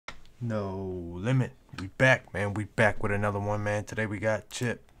No Limit. We back, man. We back with another one, man. Today we got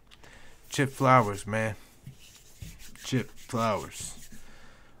Chip Flowers, man. Chip Flowers.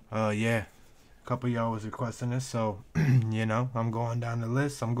 Yeah. A couple of y'all was requesting this, so you know, I'm going down the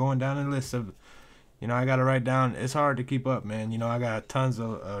list. of, you know, I gotta write down. It's hard to keep up, man. You know, I got tons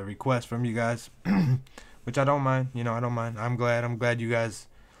of requests from you guys, which I don't mind. You know, I don't mind. I'm glad you guys,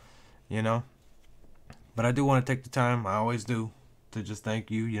 you know. But I do want to take the time, I always do, to just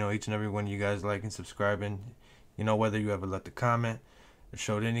thank you, you know, each and every one of you guys liking, subscribing, you know, whether you ever left a comment or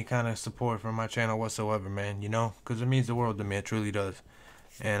showed any kind of support from my channel whatsoever, man, you know, because it means the world to me. It truly does.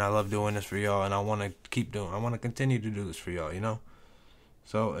 And I love doing this for y'all, and I want to keep doing, I want to continue to do this for y'all, you know.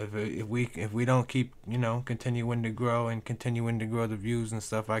 So if we don't keep, you know, continuing to grow the views and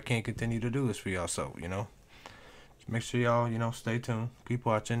stuff, I can't continue to do this for y'all. So, you know, make sure y'all, you know, stay tuned, keep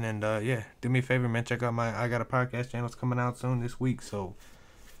watching, and yeah, do me a favor, man, check out I got a podcast channel that's coming out soon this week, so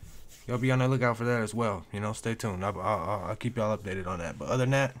y'all be on the lookout for that as well. You know, stay tuned. I'll keep y'all updated on that. But other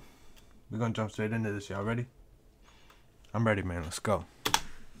than that, we're gonna jump straight into this. Y'all ready? I'm ready, man. Let's go.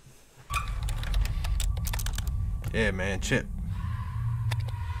 Yeah, man, Chip.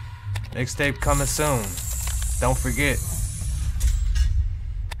 Mixtape coming soon. Don't forget.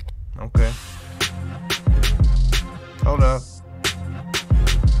 Okay. Hold up.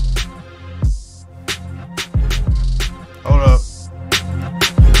 Hold up.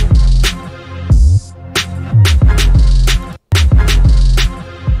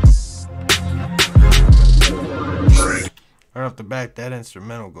 Right off the back, that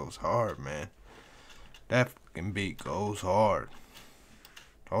instrumental goes hard, man. That fucking beat goes hard.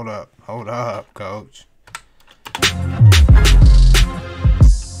 Hold up, coach.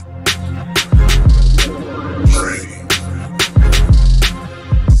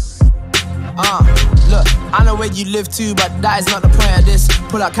 Look, I know where you live too, but that is not the point of this.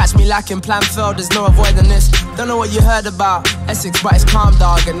 Pull up, catch me lacking, plan failed, there's no avoiding this. Don't know what you heard about Essex, but it's calm,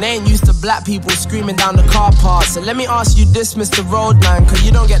 dog. And they ain't used to black people screaming down the car park. So let me ask you this, Mr. Roadman, cause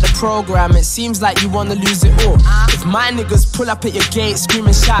you don't get the program. It seems like you wanna lose it all. If my niggas pull up at your gate,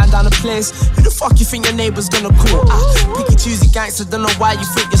 screaming, shouting down the place, who the fuck you think your neighbor's gonna call? Picky choosy gangster, don't know why you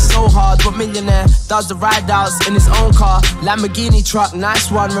think you're so hard. But millionaire does the ride outs in his own car, Lamborghini truck,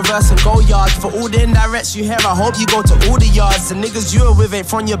 nice one, reverse and go yard. For all the indirects you hear, I hope you go to all the yards. The niggas you were with ain't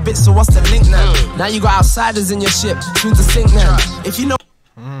from your bit, so what's the link now? Now you got outsiders in your ship, soon to sink now. If you know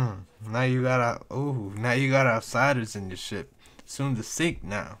now you got outsiders in your ship, soon to sink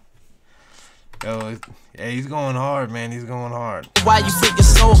now. Yo, yeah, he's going hard, man. He's going hard. Why you think you're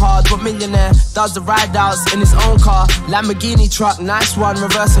so hard? But millionaire does the ride outs in his own car, Lamborghini truck, nice one,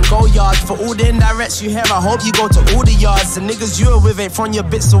 reverse and go yard. For all the indirects you hear, I hope you go to all the yards. The niggas you were with ain't from your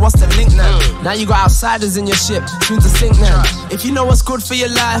bit, so what's the link now? Now you got outsiders in your ship, soon to sink now. If you know what's good for your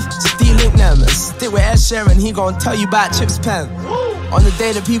life, just de-link them and stick with Ed Sheeran. He gon' tell you about Chip's pen. On the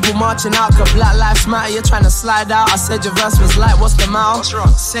day that people marching out, cause Black Lives Matter, you're trying to slide out. I said your verse was like, what's the mouth? What's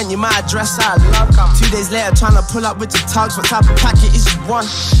wrong? Sent you my address out, love come. 2 days later, trying to pull up with your tugs. What type of packet is you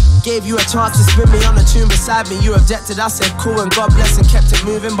want? Gave you a chance to spin me on the tune beside me. You objected, I said cool and God bless and kept it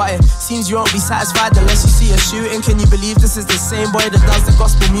moving. But it seems you won't be satisfied unless you see a shooting. Can you believe this is the same boy that does the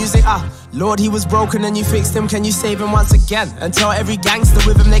gospel music? Lord, he was broken and you fixed him. Can you save him once again? And tell every gangster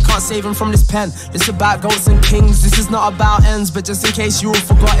with him they can't save him from this pen. This about goats and kings, this is not about ends. But just in case you all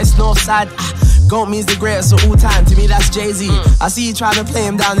forgot, it's Northside. Goat means the greatest of all time, to me that's Jay-Z. I see you trying to play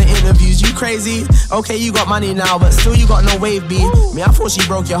him down in interviews, you crazy? Okay, you got money now, but still you got no wave, B. Me, I thought she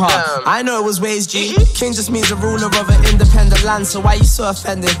broke your heart. I know it was ways, G. King just means a ruler of an independent land. So why you so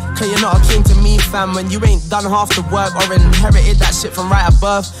offended? Cause you're not a king to me, fam. When you ain't done half the work or inherited that shit from right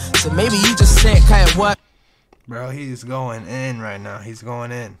above. So maybe you just say it can't work. Bro, he's going in right now. He's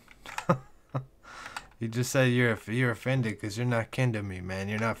going in. You just said you're offended because you're not kin to me, man.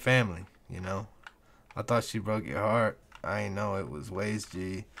 You're not family, you know. I thought she broke your heart. I ain't know it was Ways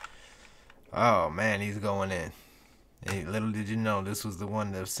G. Oh man, he's going in. Hey, little did you know this was the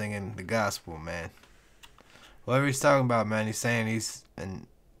one that was singing the gospel, man. Whatever he's talking about, man, he's saying he's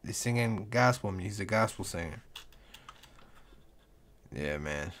singing gospel. He's a gospel singer. Yeah,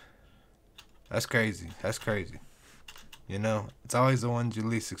 man. That's crazy. That's crazy. You know, it's always the ones you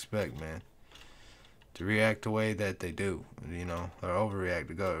least expect, man, to react the way that they do, you know, or overreact,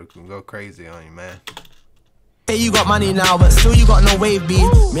 to go crazy on you, man. Hey, you got money now, but still you got no wave, B.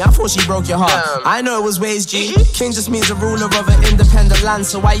 Me, I thought she broke your heart. I know it was ways, G. King just means a ruler of an independent land,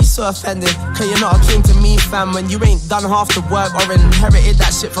 so why you so offended? Cause you're not a king to me, fam, when you ain't done half the work or inherited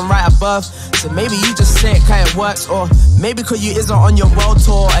that shit from right above. So maybe you just say it cause it works, or maybe cause you isn't on your world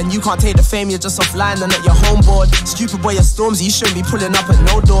tour and you can't take the fame, you're just offline and at your home board. Stupid boy, you're Stormzy, you shouldn't be pulling up at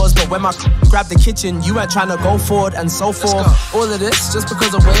no doors. But when my grabbed the kitchen, you weren't trying to go forward and so forth. All of this just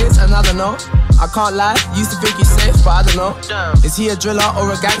because of ways, and I don't know. I can't lie, used to think he's safe, but I don't know. Is he a driller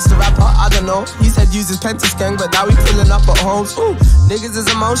or a gangster rapper? I don't know. He said use his Pentas gang, but now we pulling up at homes. Ooh, niggas is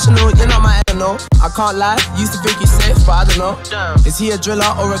emotional, you're not my no. I can't lie, used to think he's safe, but I don't know. Is he a driller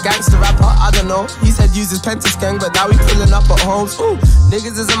or a gangster rapper? I don't know. He said use his Pentas gang, but now we pulling up at homes. Ooh,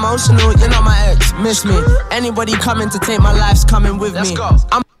 niggas is emotional, you're not my ex, miss me. Anybody coming to take my life's coming with me.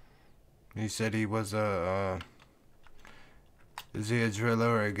 He said he was a is he a driller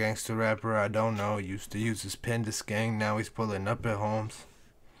or a gangster rapper? I don't know. Used to use his Pentas gang, now he's pulling up at homes.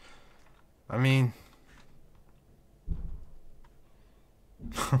 I mean,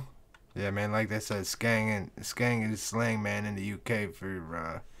 yeah, man, like they said, skang is slang, man, in the UK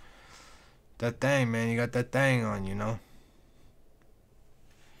for that thing, man. You got that thing on, you know.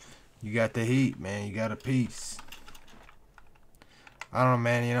 You got the heat, man. You got a piece. I don't know,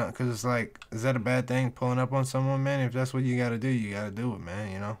 man, you know, because it's like, is that a bad thing, pulling up on someone, man? If that's what you got to do, you got to do it,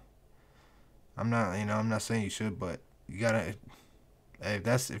 man, you know. I'm not saying you should, but you got to, hey,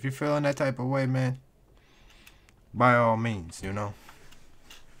 if you're feeling that type of way, man, by all means, you know.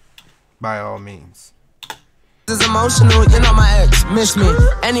 By all means. Is emotional, you're not my ex, miss me.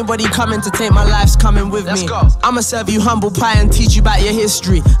 Anybody coming to take my life's coming with me. I'ma serve you humble pie and teach you about your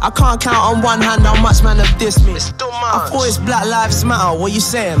history. I can't count on one hand how much man have dissed me. I thought it's Black Lives Matter, what you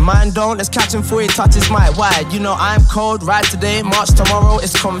saying? Mine don't, let's catch him before he touches my wide. You know I'm cold, ride today, march tomorrow.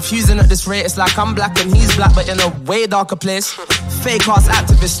 It's confusing at this rate, it's like I'm black and he's black, but in a way darker place. Fake ass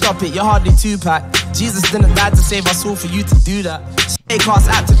activists, stop it, you're hardly Tupac. Jesus didn't die to save us all for you to do that. Fake ass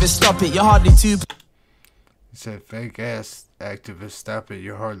activists, stop it, you're hardly Tupac. He said, fake ass activist, stop it,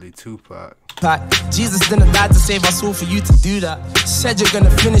 you're hardly Tupac. Jesus didn't die to save us all for you to do that. Said you're gonna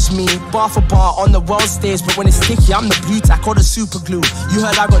finish me, bar for bar on the world stage, but when it's sticky, I'm the blue tack or the super glue. You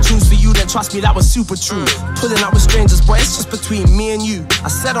heard I got tunes for you, then trust me, that was super true. Pulling up with strangers, boy, it's just between me and you. I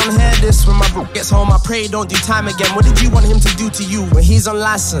said on here this, when my bro gets home, I pray don't do time again. What did you want him to do to you when he's on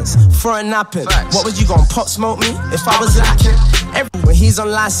license for a napping? What was you gonna pop smoke me if I was lacking? When he's on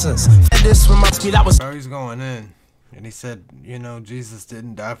license, this reminds me that was. He's going in, and he said, you know, Jesus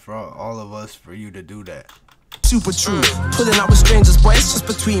didn't die for all of us for you to do that. Super true. Pulling up with strangers, boy, it's just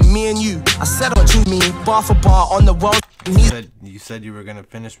between me and you. I said on you, me, bar for bar on the world. You said you were gonna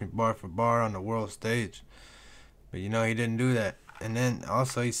finish me bar for bar on the world stage, but you know he didn't do that. And then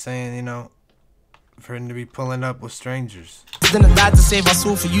also he's saying, you know, for him to be pulling up with strangers. Didn't die to save us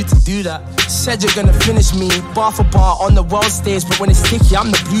all for you to do that. Said you're gonna finish me, bar for bar on the world stage, but when it's sticky, I'm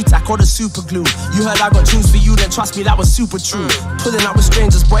the blue tack or the super glue. You heard I got tunes for you, then trust me, that was super true. Pulling up with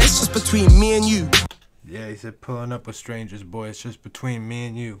strangers, boy, it's just between me and you. Yeah, he said pulling up with strangers, boy, it's just between me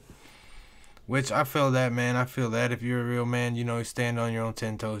and you. Which I feel that, man. I feel that if you're a real man, you know, you stand on your own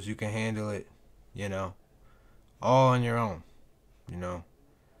 10 toes, you can handle it, you know, all on your own, you know.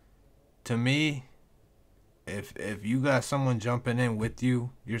 To me, if you got someone jumping in with you,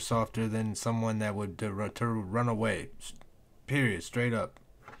 you're softer than someone that would to run away. Period. Straight up.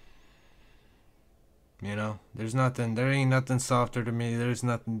 You know, there ain't nothing softer to me. There's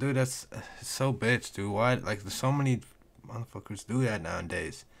nothing, dude. That's so bitch, dude. Why? Like, so many motherfuckers do that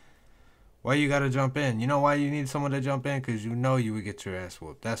nowadays. Why you gotta jump in? You know why you need someone to jump in? Because you know you would get your ass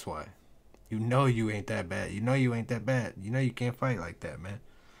whooped. That's why. You know you ain't that bad. You know you ain't that bad. You know you can't fight like that, man.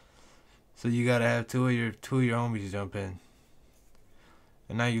 So you gotta have two of your homies jump in.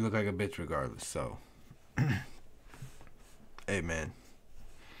 And now you look like a bitch regardless, so. Hey, man.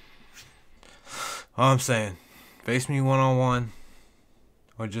 All I'm saying, face me one-on-one,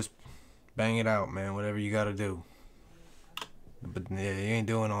 or just bang it out, man. Whatever you gotta do. But yeah, you ain't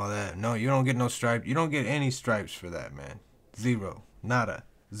doing all that. No, you don't get no stripes. You don't get any stripes for that, man. Zero. Nada.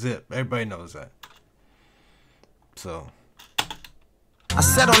 Zip. Everybody knows that. So. I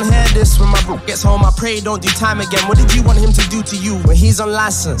said on here this, when my bro gets home, I pray don't do time again. What did you want him to do to you when he's on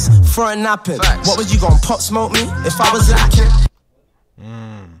license for a napping? What was you gonna pop smoke me if I was lacking?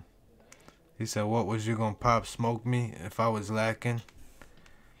 He said, what was you gonna pop smoke me if I was lacking?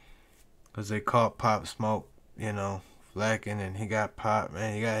 Because they caught Pop Smoke, you know, lacking, and he got popped,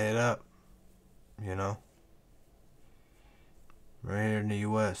 man. He got hit up, you know. Right here in the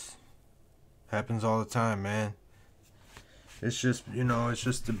U.S. Happens all the time, man. It's just, you know, it's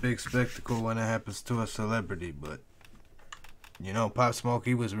just a big spectacle when it happens to a celebrity. But, you know, Pop Smoke,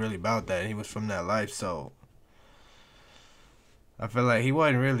 he was really about that. He was from that life, so I feel like he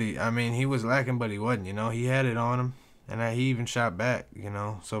wasn't really, I mean, he was lacking, but he wasn't, you know. He had it on him, and he even shot back, you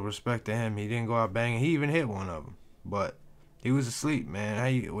know. So respect to him. He didn't go out banging. He even hit one of them. But he was asleep, man.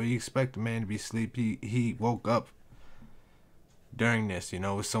 What do you expect a man to be asleep? He woke up during this, you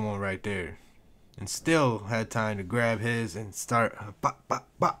know, with someone right there. And still had time to grab his and start pop, pop,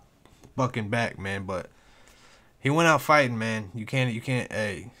 pop, bucking back, man. But he went out fighting, man. You can't,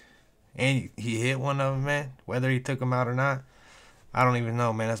 hey. And he hit one of them, man. Whether he took him out or not, I don't even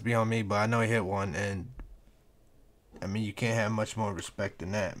know, man. That's beyond me. But I know he hit one. And, I mean, you can't have much more respect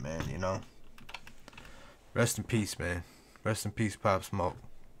than that, man, you know. Rest in peace, man. Rest in peace, Pop Smoke.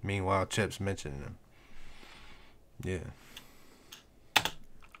 Meanwhile, Chips mentioning him. Yeah.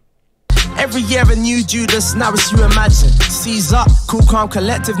 Every year a new Judas, now it's you imagine. Caesar, cool, calm,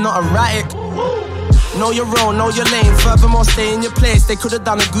 collective, not erratic. Know your role, know your lane, furthermore stay in your place. They could've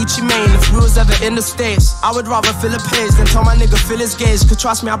done a Gucci Mane if we was ever in the States. I would rather fill a page than tell my nigga fill his gauge. Cause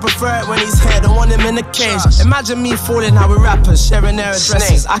trust me, I prefer it when he's here, don't want him in a cage. Imagine me falling out with rappers, sharing their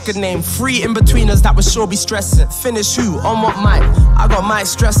addresses. I could name 3 in-betweeners that would sure be stressing. Finish who, on what mic? I got Mike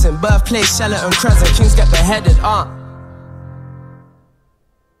stressing, birthplace, Sheraton, Crescent. Kings get beheaded,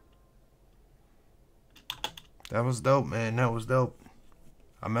 That was dope, man. That was dope.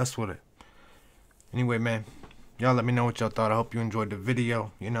 I messed with it. Anyway, man, y'all let me know what y'all thought. I hope you enjoyed the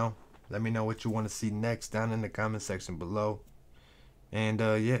video, you know. Let me know what you want to see next down in the comment section below. And,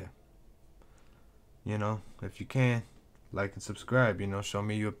 yeah. You know, if you can, like and subscribe, you know. Show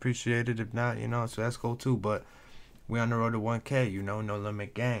me you appreciate it. If not, you know, so that's cool too. But we on the road to 1K, you know. No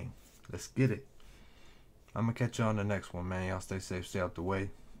Limit Gang. Let's get it. I'm going to catch y'all on the next one, man. Y'all stay safe, stay out the way.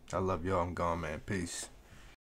 I love y'all. I'm gone, man. Peace.